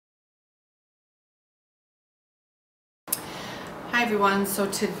Hi everyone, so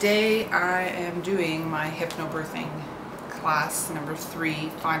today I am doing my HypnoBirthing class number 3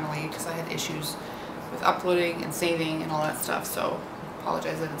 finally, because I had issues with uploading and saving and all that stuff, so I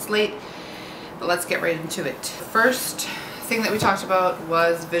apologize that it's late, but let's get right into it. The first thing that we talked about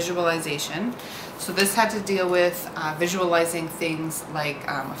was visualization. So this had to deal with visualizing things like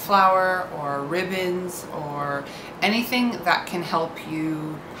a flower or ribbons or anything that can help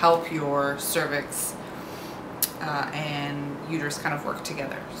your cervix and uterus kind of work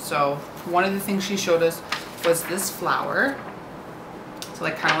together. So one of the things she showed us was this flower, so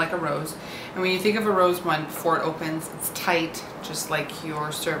like kind of like a rose. And when you think of a rose one, before it opens, it's tight, just like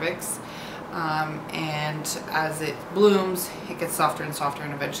your cervix. And as it blooms, it gets softer and softer,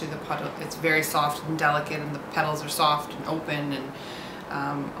 and eventually the petal, it's very soft and delicate, and the petals are soft and open and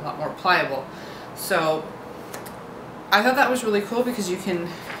a lot more pliable. So I thought that was really cool because you can,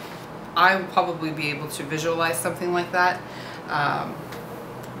 I would probably be able to visualize something like that.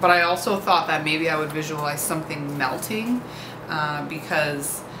 But I also thought that maybe I would visualize something melting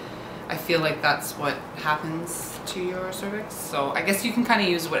because I feel like that's what happens to your cervix. So I guess you can kind of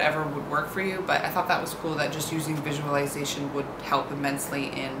use whatever would work for you, but I thought that was cool that just using visualization would help immensely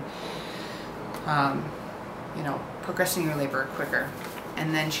in, you know, progressing your labor quicker.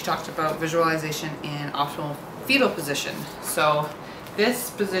 And then she talked about visualization in optimal fetal position. So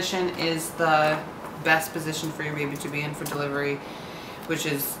this position is the best position for your baby to be in for delivery, which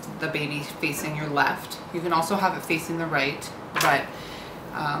is the baby facing your left. You can also have it facing the right, but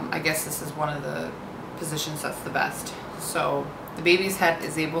I guess this is one of the positions that's the best. So the baby's head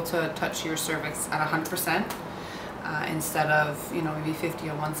is able to touch your cervix at 100% instead of, you know, maybe 50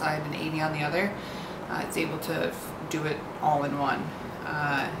 on one side and 80 on the other. It's able to do it all in one.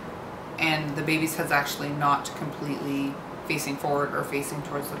 And the baby's head's actually not completely facing forward or facing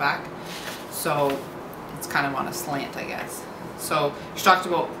towards the back, so it's kind of on a slant, I guess. So she talked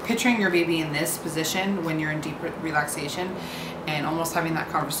about picturing your baby in this position when you're in deep relaxation and almost having that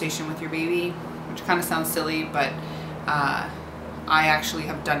conversation with your baby, which kind of sounds silly, but I actually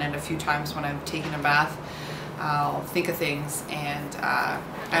have done it a few times when I've taken a bath. I'll think of things and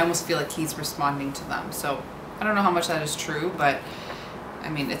I almost feel like he's responding to them. So I don't know how much that is true, but I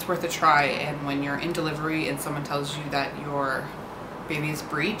mean, it's worth a try. And when you're in delivery and someone tells you that your baby is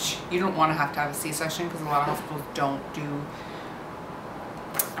breech, you don't want to have a C-section, because a lot of hospitals don't do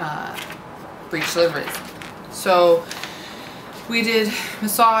breech deliveries. So we did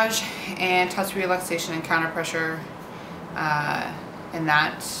massage and touch relaxation and counter pressure, and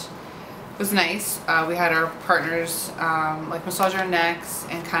that was nice. We had our partners like massage our necks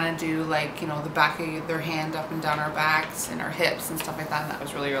and kind of do, like, you know, the back of their hand up and down our backs and our hips and stuff like that, and that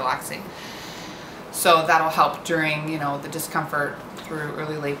was really relaxing. So that'll help during, you know, the discomfort through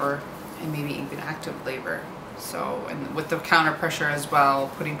early labor and maybe even active labor. So, and with the counter pressure as well,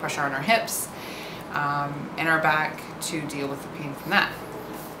 putting pressure on our hips and our back to deal with the pain from that.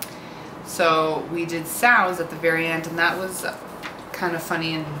 So we did sounds at the very end, and that was kind of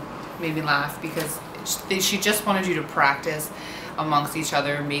funny and made me laugh because she just wanted you to practice amongst each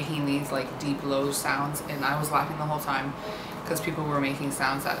other making these like deep low sounds, and I was laughing the whole time because people were making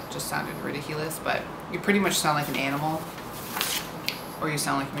sounds that just sounded ridiculous, but you pretty much sound like an animal, or you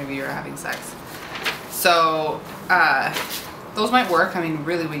sound like maybe you're having sex. So those might work. I mean,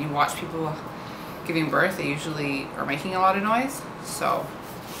 really, when you watch people giving birth, they usually are making a lot of noise. So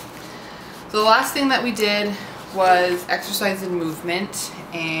the last thing that we did was exercise and movement,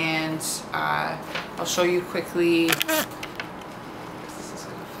 and I'll show you quickly.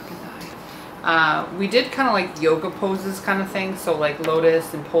 We did kind of like yoga poses kind of thing, so like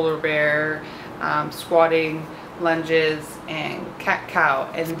lotus and polar bear, squatting, lunges, and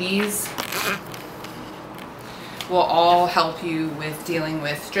cat-cow, and these will all help you with dealing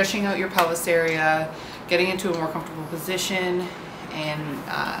with stretching out your pelvis area, getting into a more comfortable position,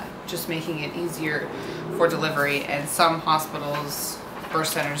 and just making it easier for delivery. And some hospitals, birth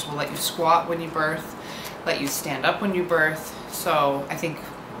centers, will let you squat when you birth, let you stand up when you birth. So I think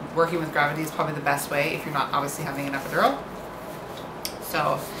working with gravity is probably the best way if you're not obviously having an epidural.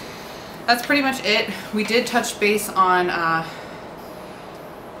 So that's pretty much it. We did touch base on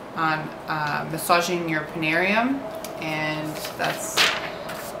massaging your perineum, and that's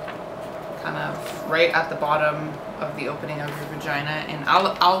kind of right at the bottom of the opening of your vagina. And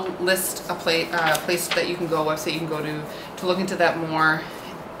I'll list a place that you can go, a website you can go to look into that more.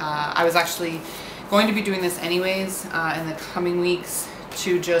 I was actually going to be doing this anyways in the coming weeks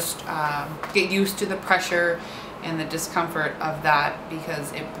to just get used to the pressure and the discomfort of that,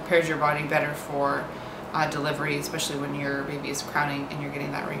 because it prepares your body better for delivery, especially when your baby is crowning and you're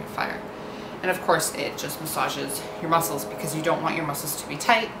getting that ring of fire. And of course it just massages your muscles because you don't want your muscles to be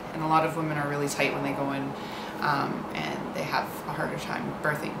tight, and a lot of women are really tight when they go in and they have a harder time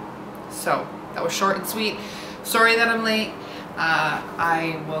birthing. So that was short and sweet. Sorry that I'm late.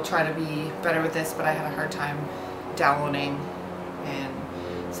 I will try to be better with this, but I had a hard time downloading and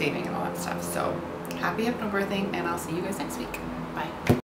saving and all that stuff. So happy hypnobirthing, and I'll see you guys next week. Bye.